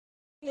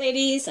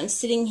Ladies, I'm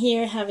sitting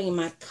here having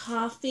my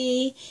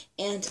coffee,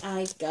 and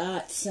I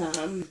got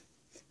some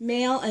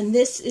mail, and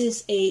this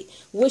is a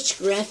wish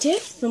granted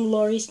from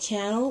Lori's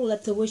channel,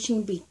 Let the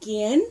Wishing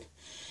Begin.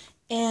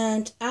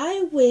 And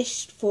I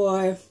wished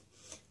for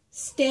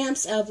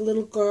stamps of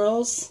little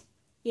girls,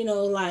 you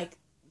know, like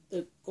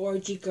the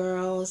Gorgy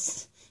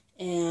Girls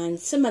and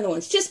some other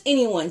ones, just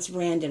any ones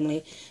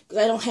randomly,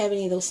 because I don't have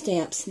any of those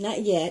stamps,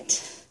 not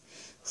yet.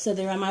 So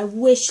they're on my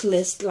wish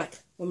list, like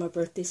when my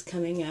birthday's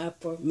coming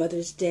up or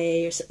Mother's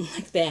Day or something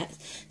like that.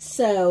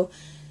 So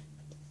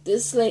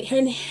this lady, her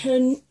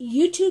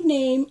YouTube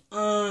name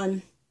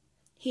on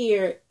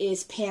here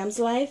is Pam's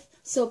Life.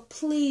 So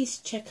please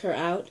check her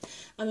out.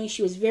 I mean,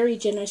 she was very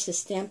generous to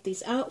stamp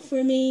these out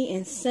for me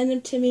and send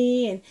them to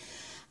me. And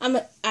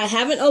I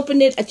haven't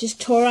opened it. I just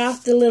tore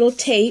off the little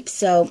tape,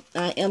 so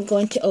I am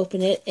going to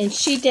open it. And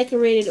she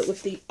decorated it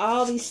with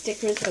all these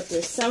stickers, but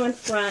there's some in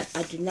front.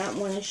 I do not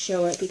want to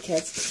show it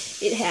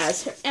because it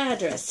has her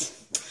address.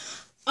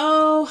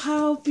 Oh,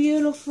 how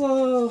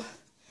beautiful.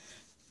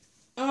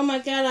 Oh my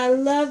God, I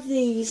love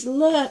these.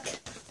 Look.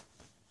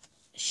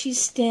 She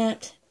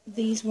stamped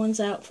these ones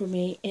out for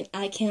me, and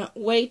I can't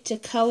wait to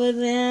color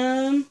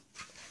them.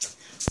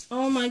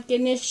 Oh my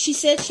goodness. She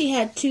said she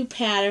had 2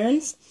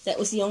 patterns. That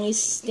was the only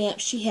stamp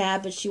she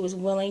had, but she was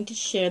willing to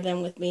share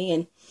them with me,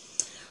 and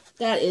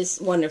that is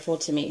wonderful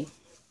to me.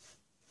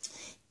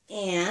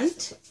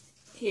 And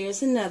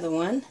here's another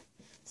one.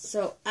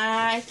 So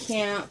I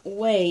can't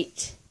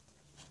wait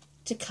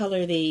to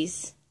color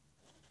these.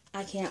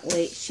 I can't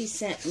wait. She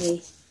sent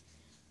me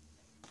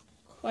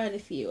quite a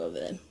few of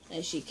them,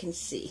 as you can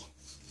see.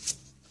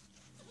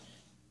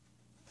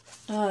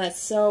 Oh, that's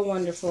so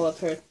wonderful of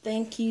her.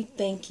 Thank you,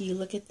 thank you.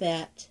 Look at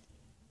that.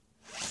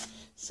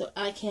 So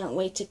I can't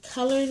wait to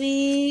color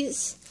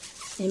these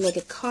and make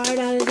a card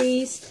out of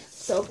these.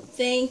 So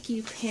thank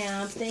you,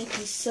 Pam. Thank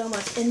you so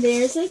much. And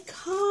there's a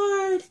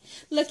card.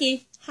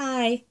 Looky.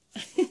 Hi.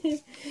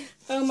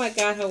 Oh my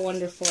God, how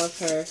wonderful of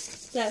her.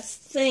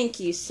 Thank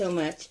you so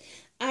much.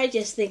 I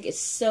just think it's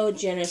so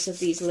generous of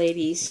these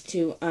ladies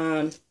to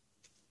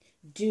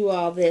do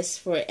all this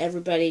for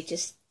everybody.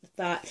 Just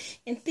thought.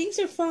 And things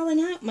are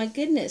falling out. My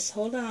goodness.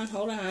 Hold on,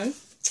 hold on.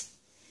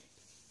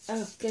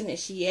 Oh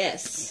goodness,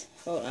 yes.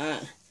 Hold on.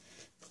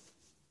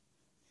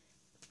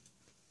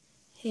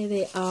 Here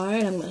they are,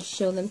 and I'm going to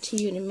show them to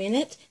you in a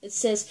minute. It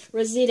says,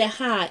 Rosita,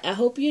 hi. I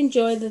hope you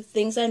enjoy the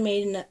things I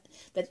made and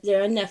that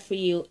they're enough for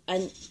you.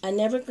 I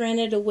never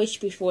granted a wish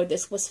before.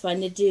 This was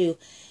fun to do.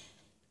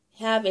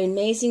 Have an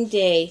amazing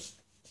day.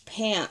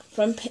 Pam,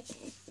 from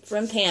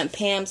Pam,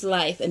 Pam's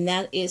Life, and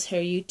that is her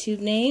YouTube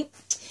name.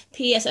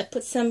 P.S. I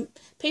put some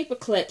paper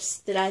clips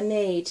that I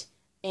made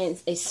in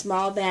a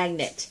small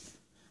magnet.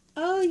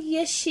 Oh,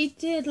 yes, she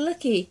did.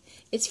 Looky.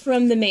 It's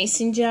from the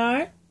mason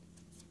jar.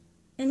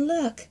 And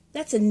look,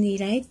 that's a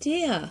neat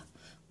idea.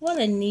 What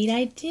a neat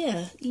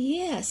idea.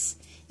 Yes.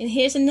 And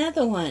here's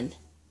another one.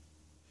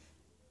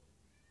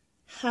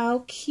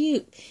 How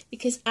cute.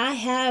 Because I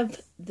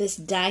have this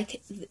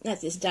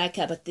not this die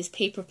cut, but this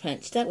paper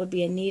punch. That would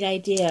be a neat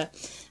idea.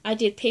 I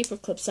did paper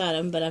clips on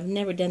them, but I've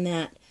never done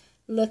that.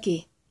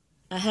 Looky.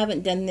 I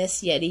haven't done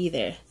this yet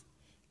either.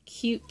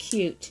 Cute,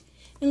 cute.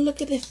 And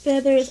look at the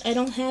feathers. I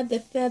don't have the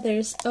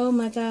feathers. Oh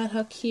my God,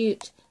 how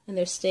cute. And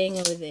they're staying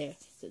over there.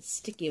 So it's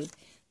sticky.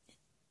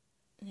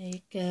 There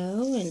you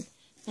go. And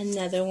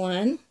another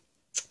one.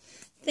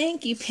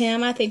 Thank you,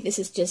 Pam. I think this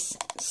is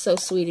just so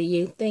sweet of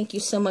you. Thank you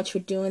so much for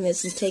doing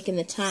this and taking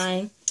the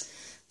time.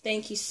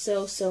 Thank you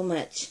so, so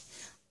much.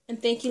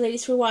 And thank you,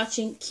 ladies, for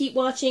watching. Keep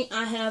watching.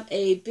 I have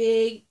a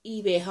big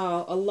eBay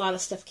haul. A lot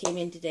of stuff came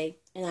in today,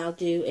 and I'll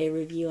do a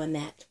review on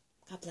that.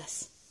 God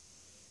bless.